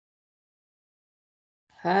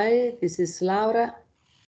Hi, this is Laura,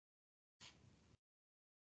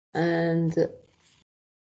 and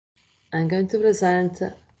I'm going to present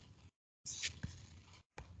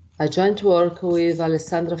a joint work with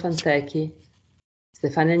Alessandro Fantechi,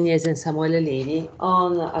 Stefania Gnesi, and Samuele Livi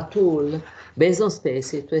on a tool based on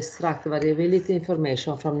spaCy to extract variability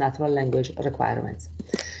information from natural language requirements.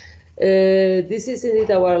 This is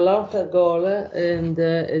indeed our long-term goal, and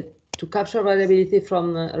to capture variability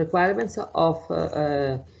from requirements of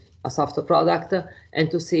a software product and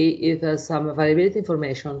to see if there's some variability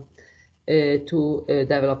information to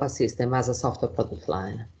develop a system as a software product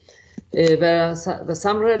line. There's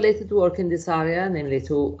some related work in this area, namely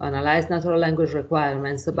to analyze natural language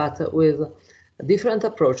requirements, but with different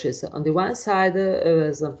approaches. On the one side,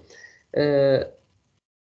 there's the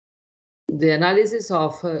analysis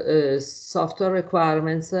of software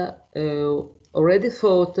requirements already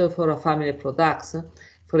thought for a family of products,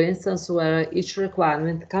 for instance, where each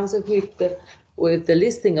requirement comes equipped with the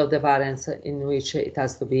listing of the variants in which it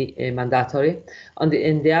has to be mandatory. On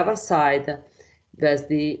the other side, there's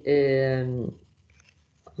the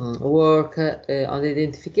work on the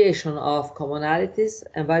identification of commonalities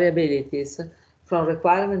and variabilities from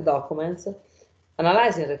requirement documents,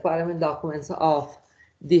 analyzing requirement documents of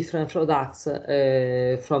different products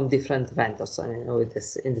from different vendors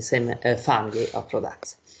in the same family of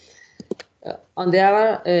products. On the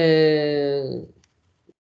other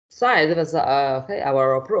side, there's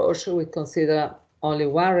our approach. We consider only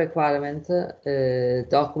one requirement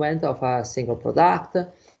document of a single product,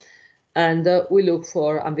 and we look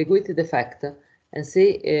for ambiguity defect and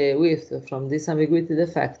see if from this ambiguity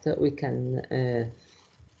defect we can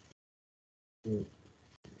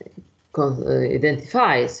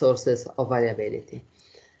identify sources of variability.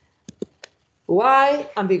 Why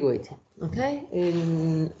ambiguity? Okay,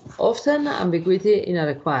 often ambiguity in a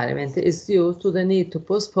requirement is due to the need to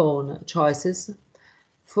postpone choices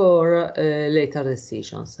for later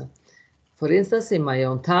decisions. For instance, in my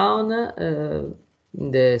own town,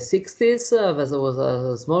 in the 60s, there was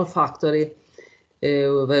a small factory.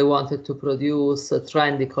 They wanted to produce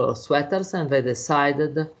trendy color sweaters, and they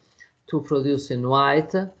decided to produce in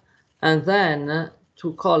white, and then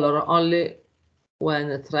to color only when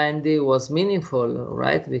trendy was meaningful,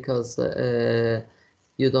 right? Because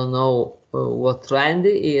you don't know what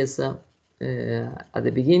trendy is at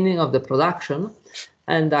the beginning of the production,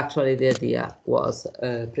 and actually the idea was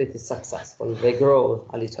pretty successful. They grow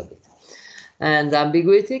a little bit. And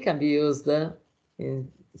ambiguity can be used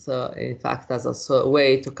in fact as a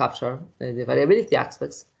way to capture the variability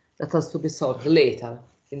aspects that has to be solved later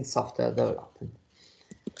in software development.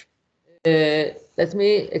 Let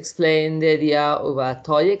me explain the idea of a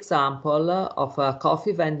toy example of a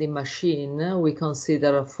coffee vending machine. We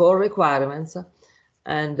consider 4 requirements,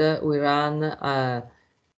 and we run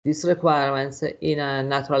these requirements in a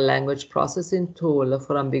natural language processing tool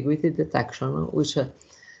for ambiguity detection, which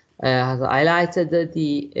has highlighted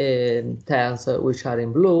the terms which are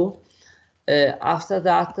in blue. After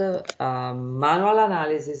that, manual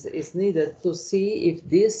analysis is needed to see if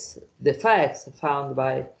these defects found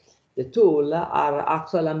by the tool are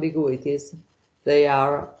actual ambiguities, they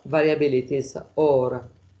are variabilities, or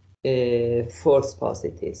false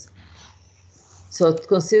positives. So to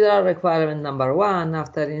consider requirement number 1,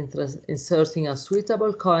 after inserting a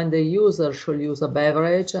suitable coin, the user should use a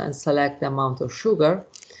beverage and select the amount of sugar.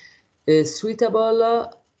 Suitable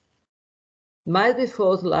might be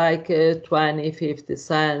thought like 20, 50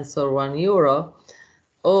 cents or €1,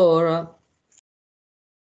 or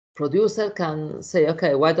producer can say,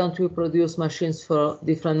 okay, why don't we produce machines for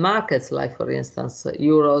different markets, like for instance,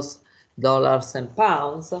 euros, dollars, and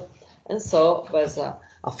pounds. And so there's a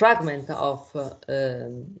fragment of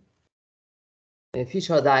a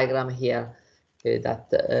feature diagram here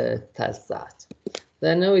that tells that.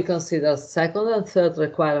 Then we consider second and third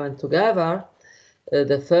requirement together.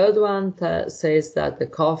 The third one says that the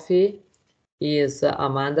coffee is a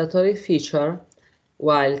mandatory feature,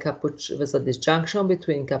 while there's a disjunction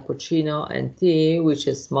between cappuccino and tea, which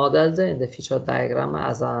is modeled in the feature diagram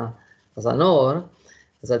as an OR.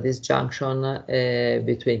 There's a disjunction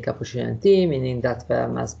between cappuccino and tea, meaning that there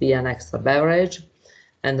must be an extra beverage,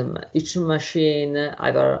 and each machine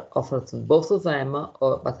either offers both of them,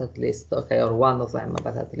 or one of them,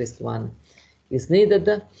 but at least one is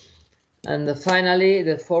needed. And finally,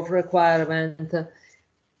 the fourth requirement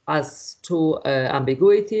as to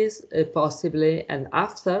ambiguities, possibly, and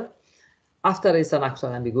after is an actual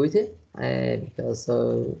ambiguity, because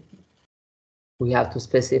we have to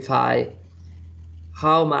specify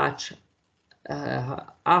how much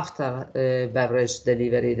after beverage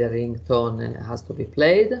delivery the ringtone has to be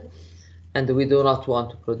played. and we do not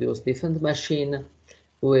want to produce different machine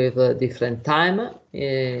with different time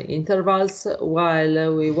intervals,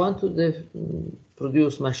 while we want to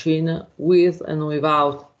produce machine with and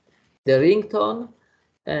without the ringtone,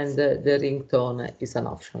 and the ringtone is an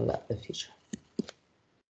optional feature.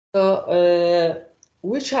 So,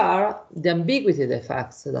 which are the ambiguity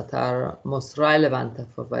defects that are most relevant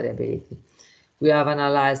for variability? We have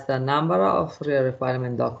analyzed a number of real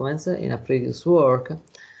requirement documents in a previous work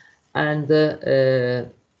and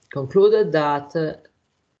concluded that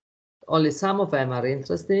only some of them are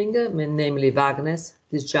interesting, namely vagueness,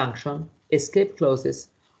 disjunction, escape clauses,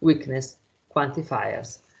 weakness,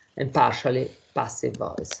 quantifiers, and partially passive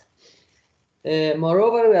voice.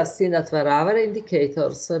 Moreover, we have seen that there are other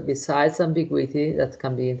indicators besides ambiguity that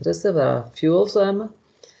can be interesting. There are a few of them,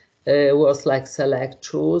 words like select,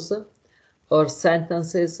 choose, or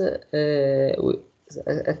sentences, a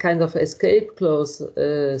kind of escape clause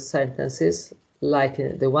sentences,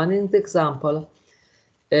 like the one in the example.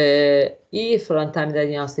 If runtime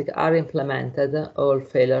diagnostic are implemented, all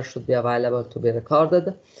failures should be available to be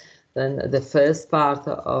recorded. Then the first part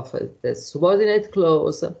of the subordinate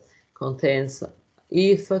clause contains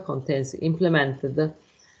if, contains implemented,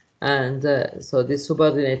 and so this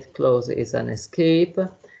subordinate clause is an escape,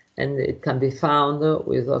 and it can be found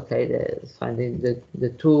with finding the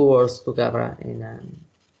two words together in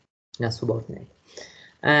a subordinate.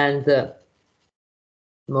 And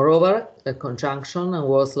moreover, a conjunction and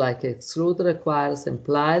words like exclude, requires,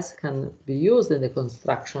 implies can be used in the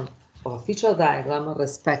construction of a feature diagram,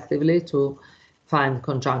 respectively, to find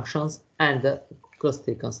conjunctions and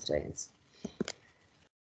closely constraints.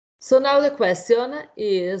 So now the question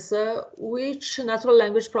is which natural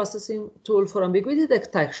language processing tool for ambiguity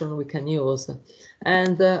detection we can use.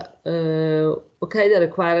 And the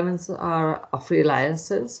requirements are a free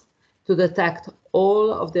license to detect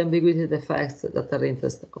all of the ambiguity defects that are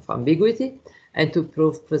interested of ambiguity, and to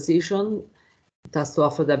prove precision, it has to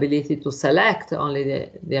offer the ability to select only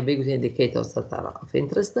the ambiguity indicators that are of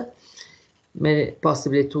interest,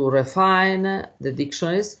 possibly to refine the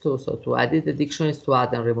dictionaries, to edit the dictionaries, to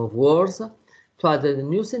add and remove words, to add the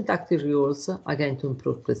new syntactic rules, again to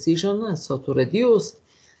improve precision, and so to reduce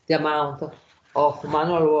the amount of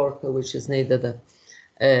manual work which is needed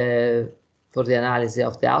for the analysis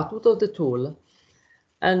of the output of the tool,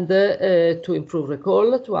 and to improve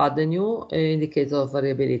recall, to add the new indicators of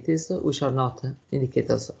variabilities, which are not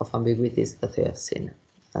indicators of ambiguities that we have seen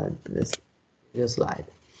in this previous slide.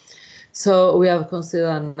 So we have considered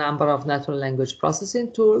a number of natural language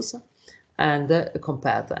processing tools and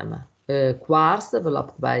compared them. Quartz,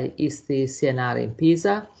 developed by ISTI CNR in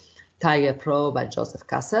Pisa, Tiger Pro by Joseph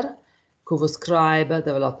Kasser, CuvoScribe,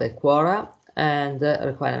 developed by Quora, and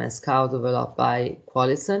Requirement Scout, developed by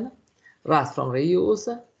Qualison, RAT from Reuse,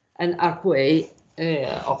 and RQA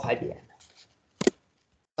of IBM.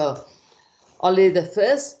 So only the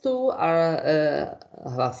first two are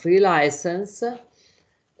have a free license.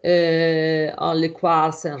 Only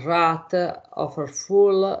Quartz and RAT offer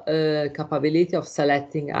full capability of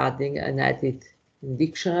selecting, adding, and edit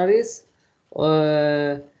dictionaries.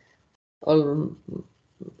 Almost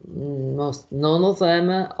none of them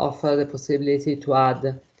offer the possibility to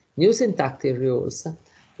add new syntactic rules.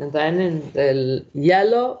 And then in the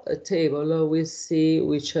yellow table, we see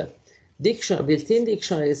which built-in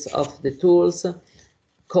dictionaries of the tools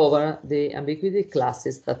cover the ambiguity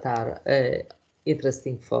classes that are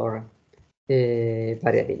interesting for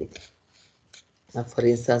variability. And for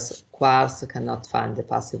instance, Quartz cannot find the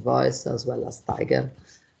passive voice, as well as Tiger,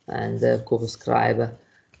 and CuvoScribe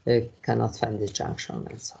cannot find the junction,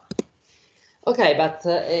 and so on. Okay, but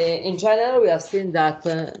in general, we have seen that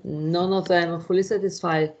none of them fully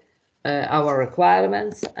satisfy our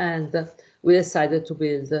requirements, and we decided to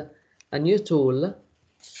build a new tool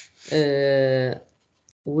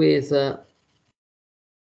with a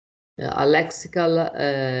lexical,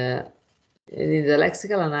 in the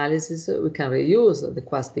lexical analysis, we can reuse the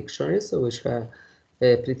Quartz dictionaries, which are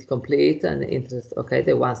pretty complete and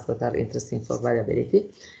the ones that are interesting for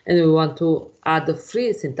variability. And we want to add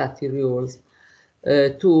free syntactic rules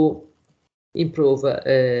to improve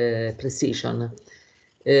precision.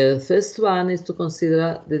 First one is to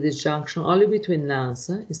consider the disjunction only between nouns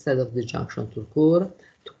instead of disjunction to occur,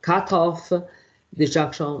 to cut off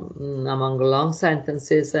disjunction among long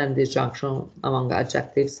sentences and disjunction among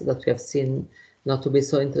adjectives that we have seen not to be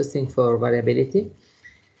so interesting for variability.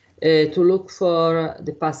 To look for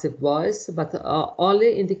the passive voice, but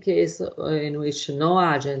only in the case in which no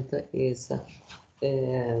agent is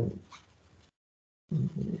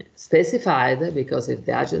specified, because if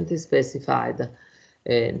the agent is specified,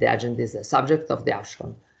 the agent is the subject of the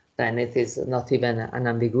action, then it is not even an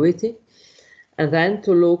ambiguity. And then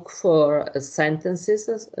to look for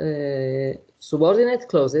sentences, subordinate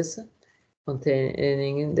clauses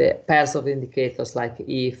containing the pairs of indicators like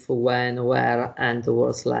if, when, where, and the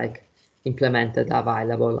words like implemented,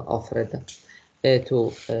 available, offered,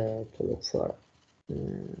 to look for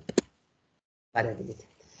variability.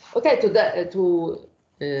 Okay, to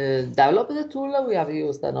develop the tool, we have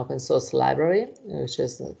used an open source library, which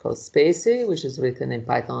is called spaCy, which is written in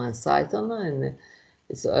Python and Python, and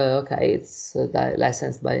it's it's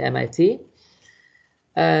licensed by MIT,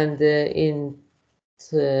 and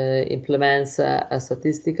implements a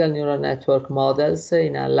statistical neural network models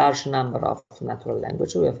in a large number of natural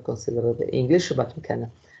languages. We have considered English, but we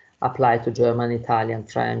can apply to German, Italian,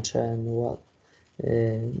 French, and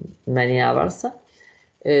many others.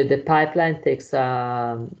 The pipeline takes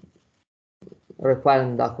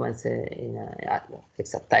requiring documents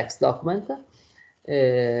takes a text document,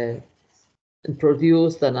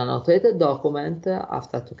 produced an annotated document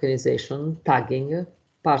after tokenization, tagging,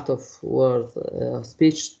 part of word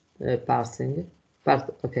speech parsing,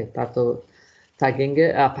 part of tagging,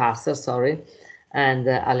 a parser, sorry, and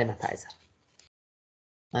a lemmatizer.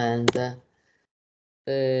 And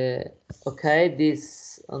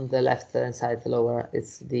this on the left hand side lower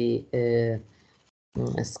is the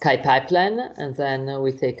Sky pipeline, and then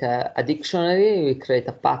we take a dictionary, we create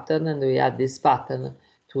a pattern, and we add this pattern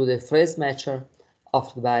to the phrase matcher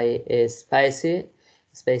offered by spaCy,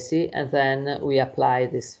 and then we apply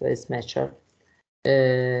this phrase matcher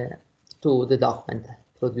to the document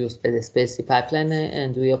produced by the spaCy pipeline,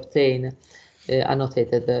 and we obtain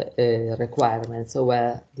annotated requirements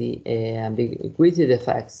where the ambiguity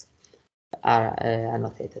defects are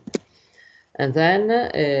annotated. And then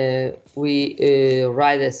we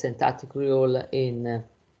write a syntactic rule in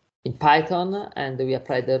Python, and we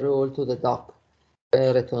apply the rule to the doc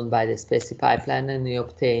returned by the spaCy pipeline, and we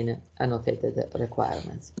obtain annotated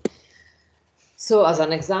requirements. So as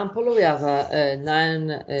an example, we have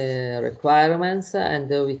 9 requirements, and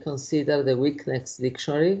we consider the weakness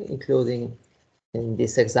dictionary, including in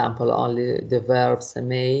this example only the verbs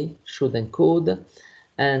may, should, and could.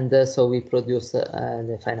 And so we produce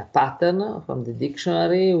define a pattern from the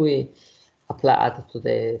dictionary, we apply it to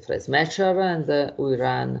the phrase matcher, and we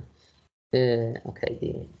run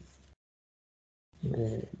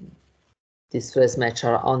this phrase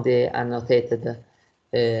matcher on the annotated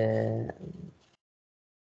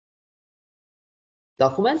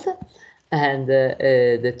document, and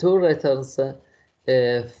the tool returns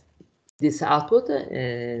this output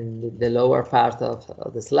in the lower part of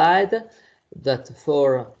the slide, that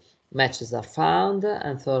 4 matches are found,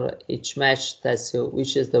 and for each match tells you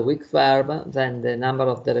which is the weak verb, then the number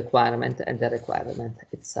of the requirement, and the requirement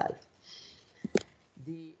itself.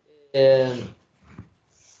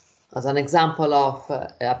 As an example of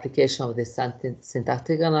application of the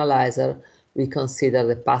syntactic analyzer, we consider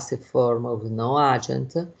the passive form of no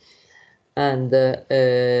agent, and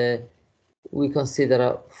we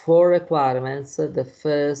consider 4 requirements. The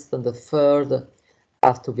first and the third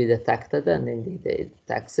have to be detected, and indeed they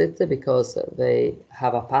detect it because they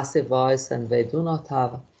have a passive voice and they do not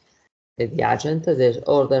have the agent. The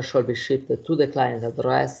order should be shipped to the client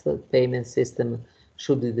address. The payment system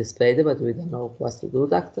should be displayed, but we don't know what to do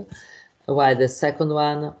that. While the second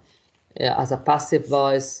one has a passive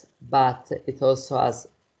voice, but it also has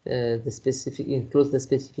includes the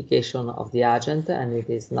specification of the agent, and it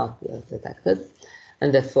is not detected.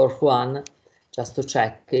 And the fourth one, just to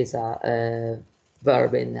check, is a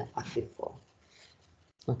verb in active form.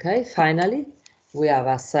 Okay, finally, we have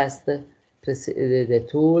assessed the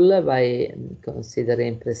tool by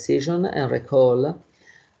considering precision and recall,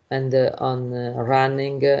 and on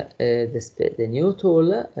running the new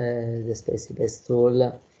tool, the spaCy-based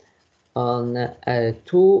tool, on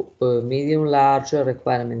 2 medium large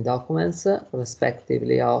requirement documents,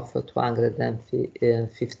 respectively of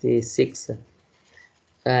 256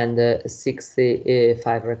 and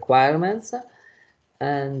 65 requirements.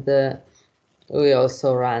 And we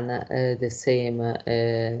also run the same,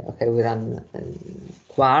 we run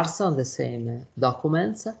quarts on the same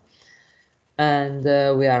documents, and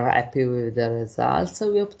we are happy with the results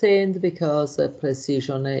we obtained because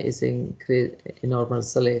precision is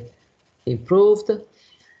enormously improved,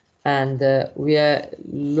 and we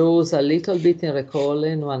lose a little bit in recall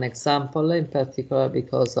in one example, in particular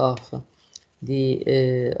because of the,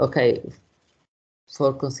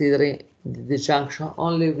 for considering the junction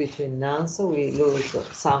only between nouns, so we lose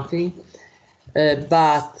something,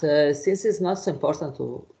 but since it's not so important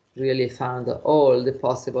to really find all the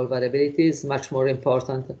possible variabilities, much more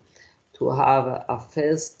important to have a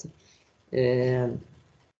first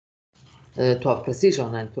to have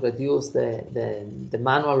precision and to reduce the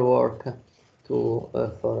manual work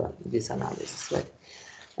for this analysis, right?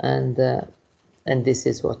 And this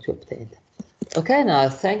is what you obtained. Okay, now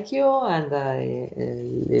thank you, and I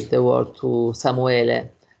leave the word to Samuele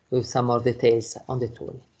with some more details on the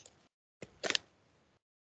tool.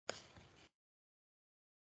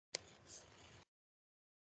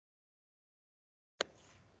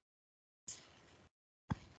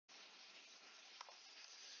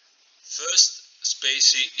 First,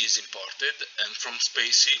 spaCy is imported, and from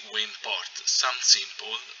spaCy we import some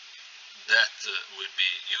simple that will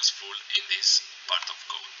be useful in this part of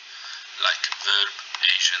code, like verb,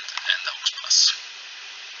 agent, and aux+.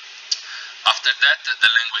 After that,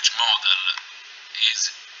 the language model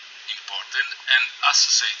is imported and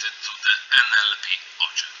associated to the NLP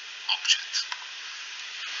object.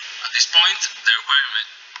 At this point, the requirement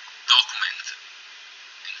document,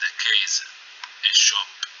 in the case a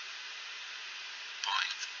shop.txt,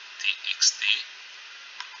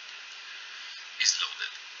 is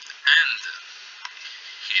loaded. And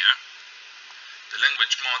here, the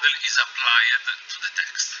language model is applied to the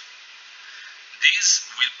text. This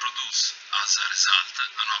will produce, as a result,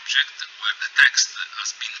 an object where the text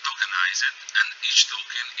has been tokenized and each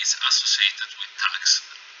token is associated with tags,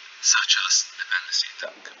 such as dependency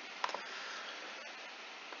tag.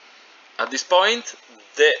 At this point,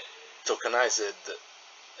 the tokenized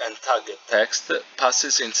and tagged text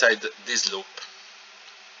passes inside this loop,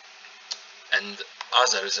 and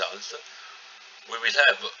as a result, we will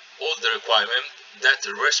have all the requirements that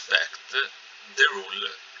respect the rule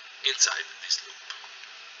inside this loop.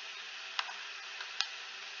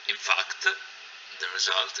 In fact, the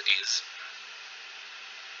result is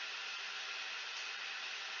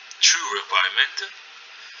true requirements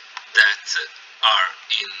that are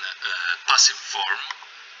in passive form,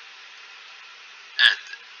 and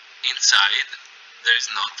inside there is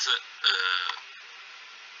not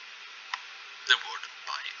the word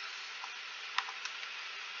by.